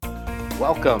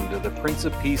Welcome to the Prince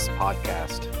of Peace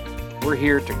podcast. We're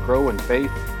here to grow in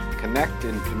faith, connect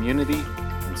in community,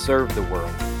 and serve the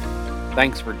world.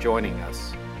 Thanks for joining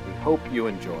us. We hope you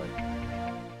enjoy.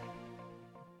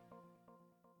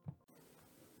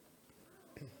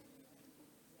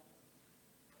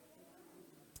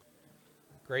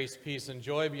 Grace, peace, and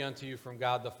joy be unto you from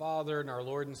God the Father and our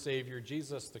Lord and Savior,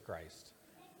 Jesus the Christ.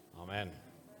 Amen.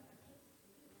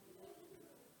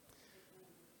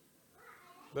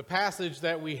 The passage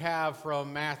that we have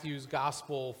from Matthew's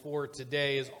Gospel for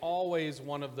today is always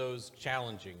one of those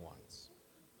challenging ones.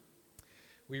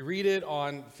 We read it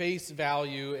on face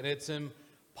value, and it's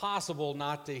impossible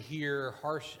not to hear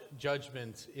harsh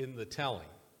judgment in the telling.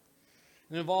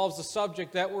 It involves a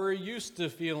subject that we're used to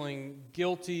feeling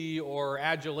guilty or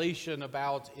adulation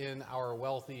about in our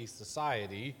wealthy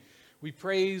society. We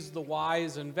praise the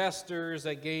wise investors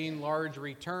that gain large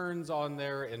returns on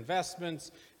their investments,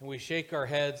 and we shake our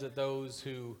heads at those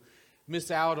who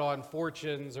miss out on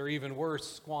fortunes or even worse,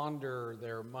 squander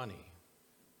their money.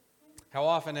 How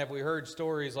often have we heard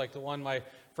stories like the one my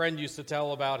friend used to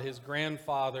tell about his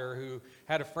grandfather who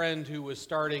had a friend who was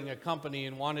starting a company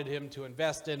and wanted him to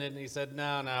invest in it, and he said,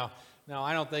 no,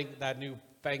 I don't think that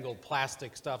newfangled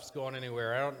plastic stuff's going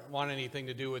anywhere. I don't want anything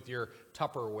to do with your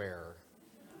Tupperware.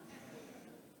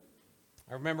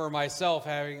 I remember myself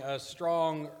having a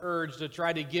strong urge to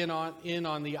try to get in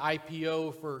on the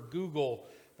IPO for Google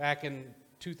back in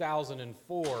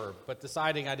 2004, but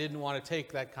deciding I didn't want to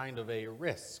take that kind of a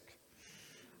risk.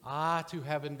 To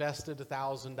have invested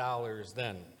 $1,000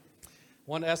 then.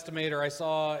 One estimator I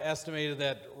saw estimated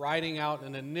that writing out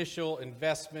an initial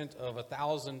investment of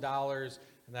 $1,000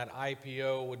 in that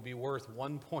IPO would be worth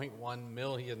 $1.1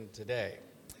 million today.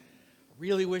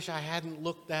 Really wish I hadn't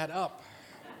looked that up.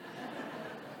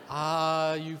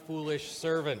 You foolish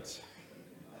servant.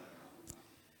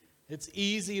 It's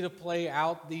easy to play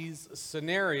out these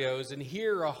scenarios and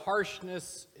hear a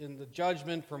harshness in the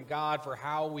judgment from God for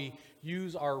how we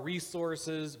use our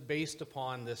resources based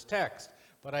upon this text.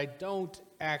 But I don't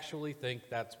actually think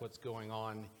that's what's going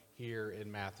on here in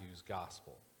Matthew's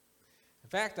gospel. In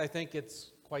fact, I think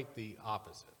it's quite the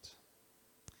opposite.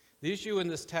 The issue in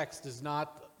this text is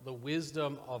not the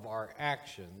wisdom of our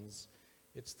actions,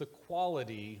 it's the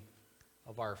quality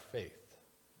of our faith.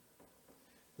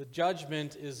 The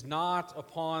judgment is not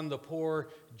upon the poor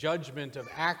judgment of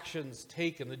actions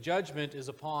taken. The judgment is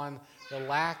upon the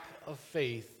lack of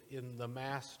faith in the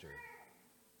master.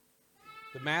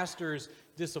 The master's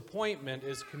disappointment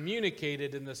is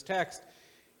communicated in this text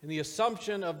in the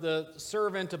assumption of the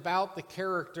servant about the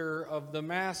character of the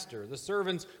master. The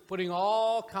servant's putting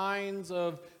all kinds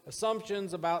of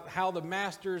assumptions about how the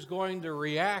master is going to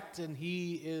react, and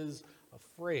he is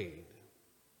afraid.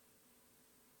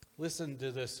 Listen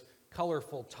to this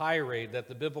colorful tirade that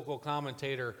the biblical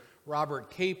commentator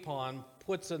Robert Capon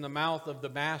puts in the mouth of the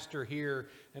master here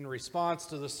in response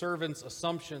to the servant's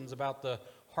assumptions about the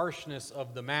harshness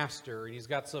of the master. And he's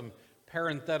got some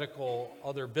parenthetical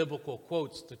other biblical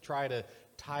quotes to try to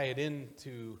tie it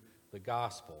into the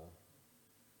gospel.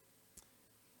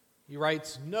 He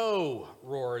writes, "No,"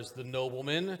 roars the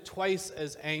nobleman, twice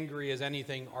as angry as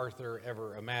anything Arthur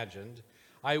ever imagined.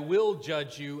 "I will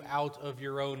judge you out of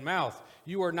your own mouth.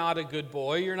 You are not a good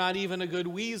boy. You're not even a good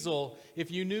weasel. If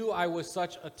you knew I was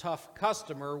such a tough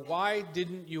customer, why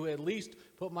didn't you at least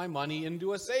put my money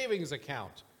into a savings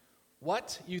account?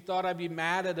 What? You thought I'd be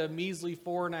mad at a measly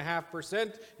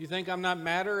 4.5%? You think I'm not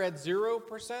madder at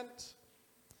 0%?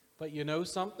 But you know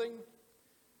something?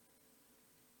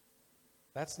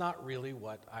 That's not really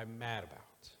what I'm mad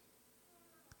about.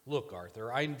 Look,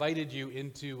 Arthur, I invited you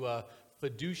into a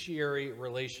fiduciary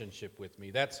relationship with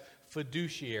me. That's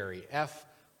fiduciary,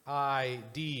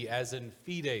 F-I-D, as in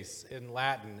fides in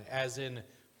Latin, as in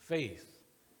faith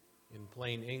in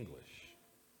plain English.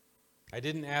 I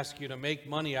didn't ask you to make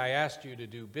money, I asked you to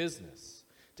do business,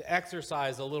 to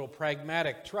exercise a little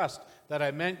pragmatic trust that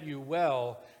I meant you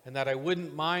well and that I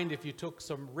wouldn't mind if you took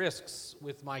some risks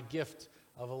with my gift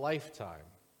of a lifetime.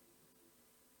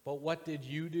 But what did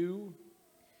you do?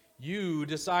 You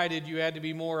decided you had to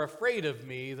be more afraid of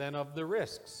me than of the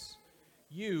risks.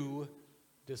 You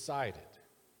decided.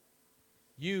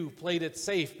 You played it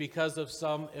safe because of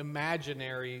some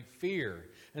imaginary fear.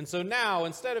 And so now,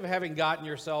 instead of having gotten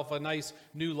yourself a nice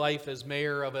new life as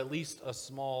mayor of at least a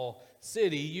small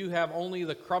city, you have only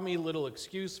the crummy little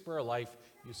excuse for a life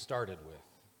you started with.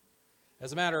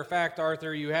 As a matter of fact,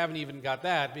 Arthur, you haven't even got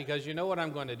that, because you know what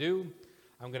I'm going to do?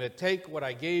 I'm going to take what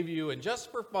I gave you, and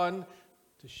just for fun,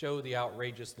 to show the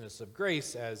outrageousness of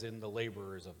grace, as in the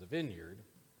laborers of the vineyard,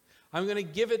 I'm going to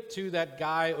give it to that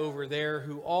guy over there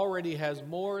who already has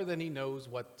more than he knows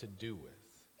what to do with.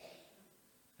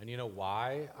 And you know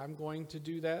why I'm going to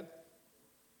do that?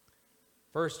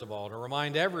 First of all, to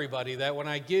remind everybody that when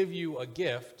I give you a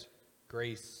gift,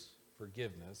 grace,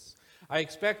 forgiveness, I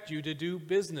expect you to do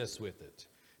business with it,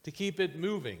 to keep it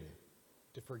moving,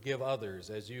 to forgive others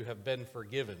as you have been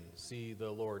forgiven. See the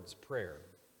Lord's Prayer.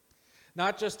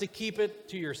 Not just to keep it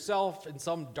to yourself in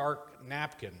some dark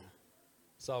napkin,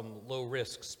 some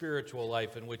low-risk spiritual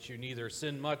life in which you neither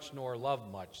sin much nor love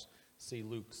much. See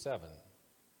Luke 7.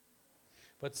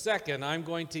 But second, I'm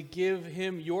going to give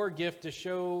him your gift to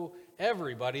show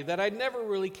everybody that I never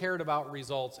really cared about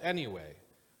results anyway.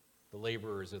 The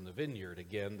laborers in the vineyard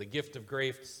again. The gift of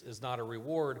grace is not a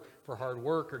reward for hard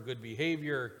work or good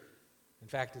behavior. In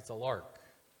fact, it's a lark,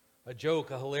 a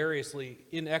joke, a hilariously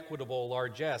inequitable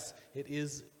largesse. It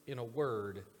is, in a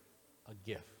word, a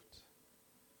gift.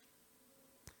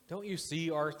 Don't you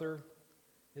see, Arthur?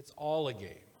 It's all a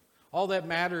game. All that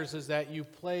matters is that you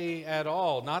play at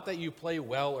all, not that you play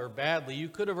well or badly. You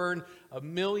could have earned $1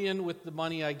 million with the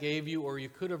money I gave you, or you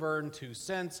could have earned 2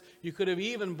 cents. You could have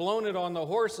even blown it on the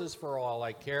horses for all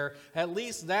I care. At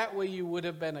least that way you would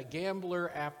have been a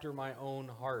gambler after my own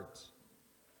heart.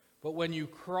 But when you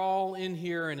crawl in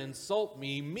here and insult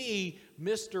me,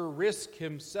 Mr. Risk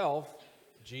himself,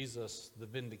 Jesus, the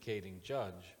vindicating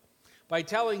judge, by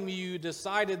telling me you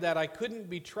decided that I couldn't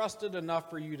be trusted enough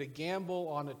for you to gamble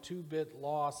on a 2-bit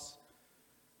loss,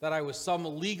 that I was some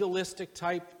legalistic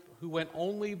type who went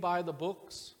only by the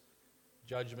books,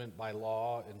 judgment by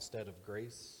law instead of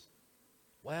grace.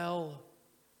 Well,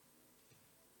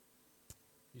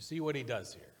 you see what he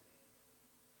does here.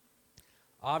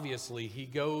 Obviously, he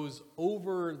goes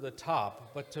over the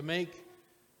top, but to make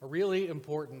a really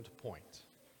important point.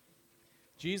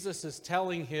 Jesus is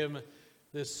telling him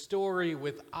this story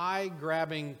with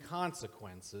eye-grabbing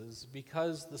consequences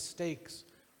because the stakes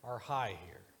are high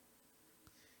here.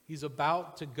 He's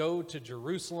about to go to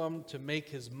Jerusalem to make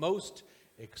his most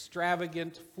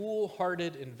extravagant,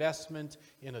 foolhardy investment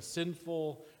in a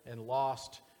sinful and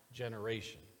lost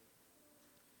generation.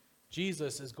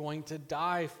 Jesus is going to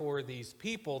die for these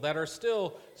people that are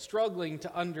still struggling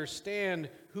to understand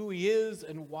who he is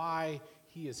and why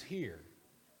he is here.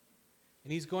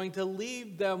 And he's going to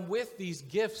leave them with these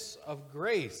gifts of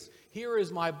grace. Here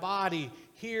is my body.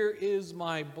 Here is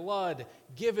my blood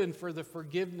given for the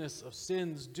forgiveness of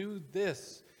sins. Do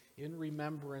this in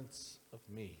remembrance of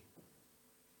me.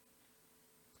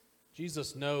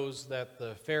 Jesus knows that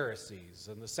the Pharisees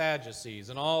and the Sadducees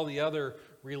and all the other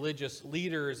religious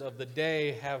leaders of the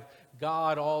day have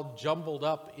God all jumbled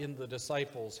up in the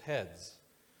disciples' heads.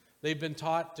 They've been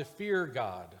taught to fear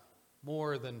God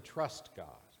more than trust God.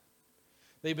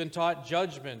 They've been taught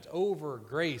judgment over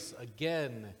grace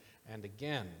again and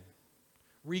again.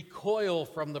 Recoil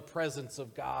from the presence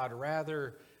of God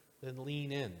rather than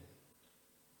lean in.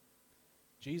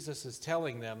 Jesus is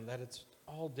telling them that it's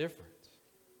all different.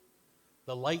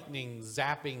 The lightning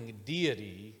zapping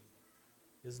deity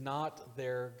is not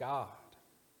their God.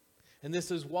 And this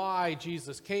is why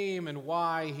Jesus came and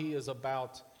why he is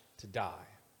about to die.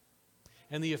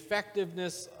 And the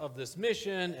effectiveness of this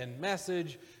mission and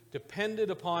message depended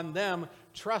upon them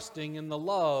trusting in the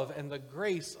love and the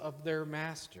grace of their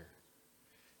master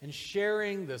and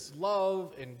sharing this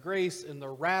love and grace in the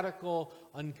radical,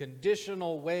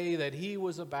 unconditional way that he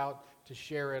was about to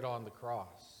share it on the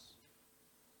cross.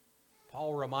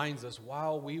 Paul reminds us,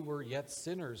 while we were yet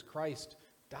sinners, Christ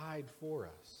died for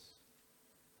us.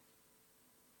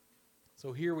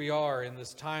 So here we are in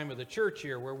this time of the church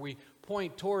here where we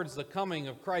point towards the coming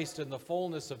of Christ in the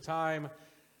fullness of time,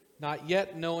 not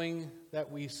yet knowing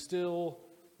that we still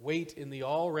wait in the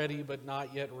already but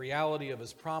not yet reality of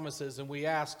his promises, and we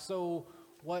ask, so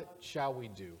what shall we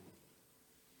do?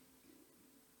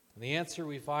 And the answer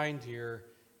we find here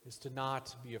is to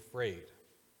not be afraid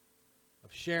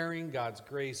of sharing God's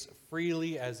grace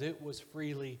freely as it was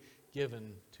freely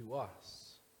given to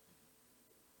us.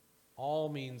 All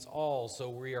means all, so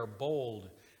we are bold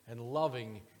and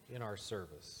loving in our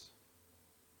service.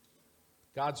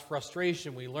 God's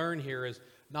frustration, we learn here, is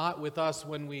not with us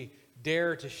when we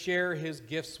dare to share his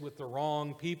gifts with the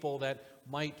wrong people that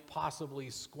might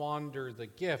possibly squander the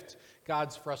gift.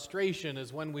 God's frustration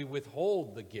is when we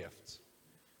withhold the gift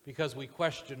because we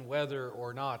question whether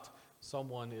or not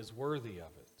someone is worthy of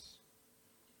it.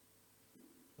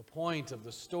 The point of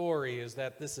the story is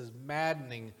that this is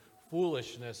maddening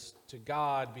foolishness to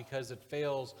God because it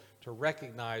fails to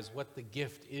recognize what the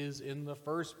gift is in the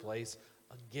first place,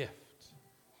 a gift.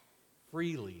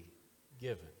 Freely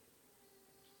given.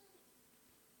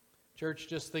 Church,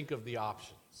 just think of the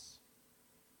options.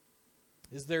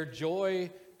 Is there joy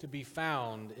to be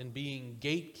found in being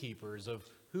gatekeepers of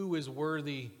who is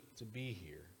worthy to be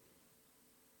here?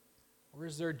 Or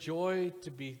is there joy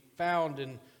to be found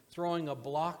in throwing a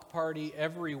block party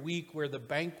every week where the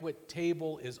banquet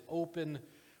table is open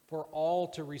for all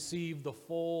to receive the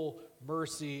full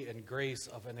mercy and grace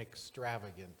of an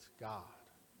extravagant God?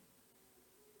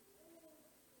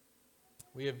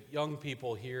 We have young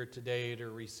people here today to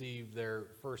receive their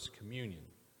First Communion.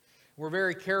 We're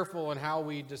very careful in how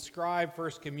we describe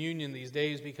First Communion these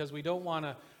days because we don't want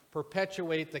to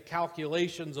perpetuate the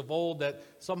calculations of old that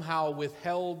somehow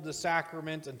withheld the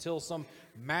sacrament until some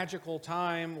magical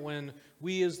time when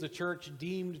we as the church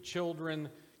deemed children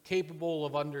capable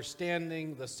of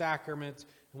understanding the sacrament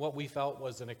in what we felt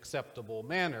was an acceptable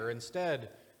manner. Instead,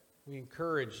 we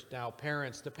encourage now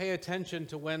parents to pay attention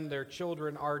to when their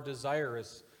children are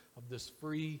desirous of this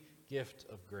free gift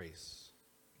of grace.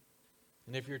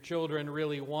 And if your children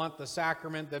really want the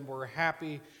sacrament, then we're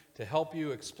happy to help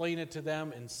you explain it to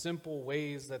them in simple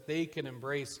ways that they can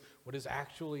embrace what is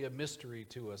actually a mystery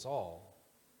to us all.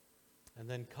 And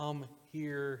then come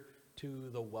here to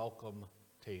the welcome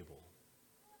table.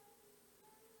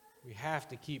 We have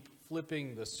to keep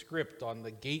flipping the script on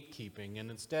the gatekeeping and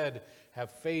instead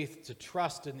have faith to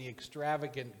trust in the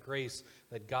extravagant grace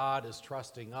that God is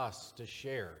trusting us to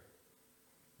share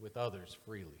with others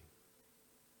freely.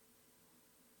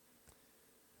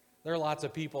 There are lots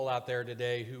of people out there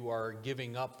today who are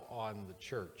giving up on the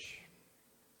church.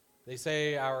 They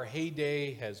say our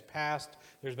heyday has passed.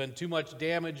 There's been too much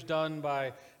damage done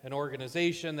by an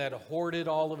organization that hoarded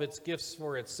all of its gifts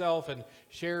for itself and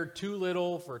shared too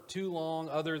little for too long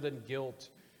other than guilt,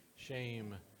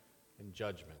 shame, and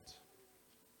judgment.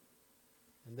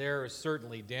 And there is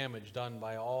certainly damage done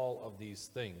by all of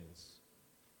these things.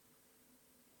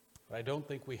 But I don't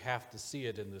think we have to see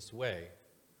it in this way,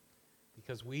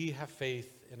 because we have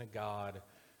faith in a God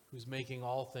who's making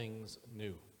all things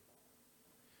new.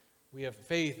 We have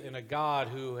faith in a God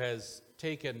who has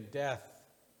taken death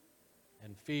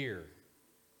and fear,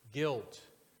 guilt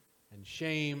and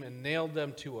shame and nailed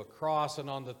them to a cross, and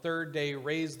on the third day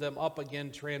raised them up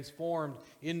again, transformed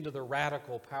into the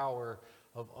radical power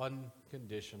of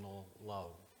unconditional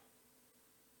love.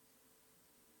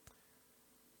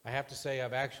 I have to say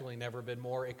I've actually never been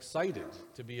more excited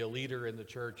to be a leader in the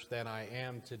church than I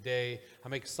am today.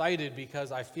 I'm excited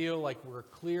because I feel like we're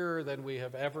clearer than we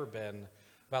have ever been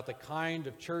about the kind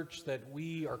of church that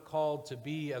we are called to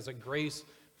be as a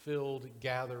grace-filled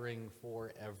gathering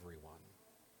for everyone.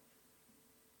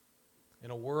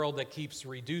 In a world that keeps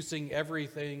reducing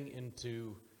everything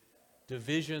into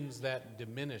divisions that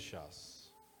diminish us,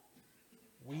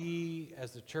 we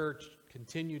as the church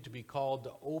continue to be called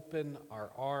to open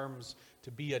our arms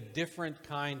to be a different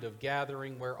kind of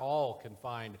gathering where all can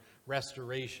find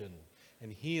restoration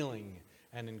and healing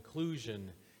and inclusion,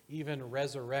 even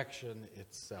resurrection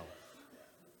itself.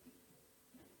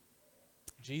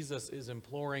 Jesus is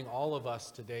imploring all of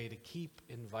us today to keep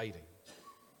inviting,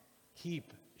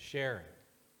 keep sharing,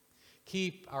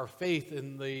 keep our faith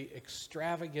in the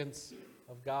extravagance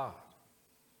of God.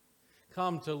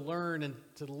 Come to learn and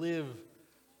to live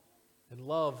and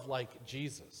love like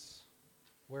Jesus,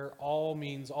 where all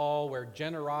means all, where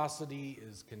generosity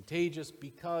is contagious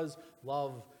because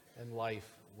love and life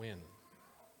win.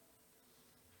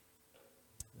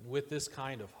 And with this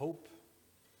kind of hope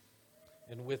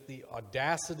and with the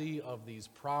audacity of these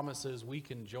promises, we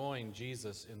can join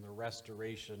Jesus in the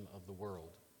restoration of the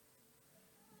world,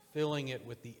 filling it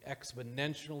with the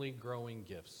exponentially growing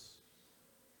gifts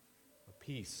of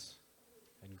peace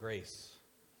and grace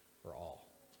for all.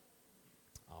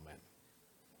 Amen.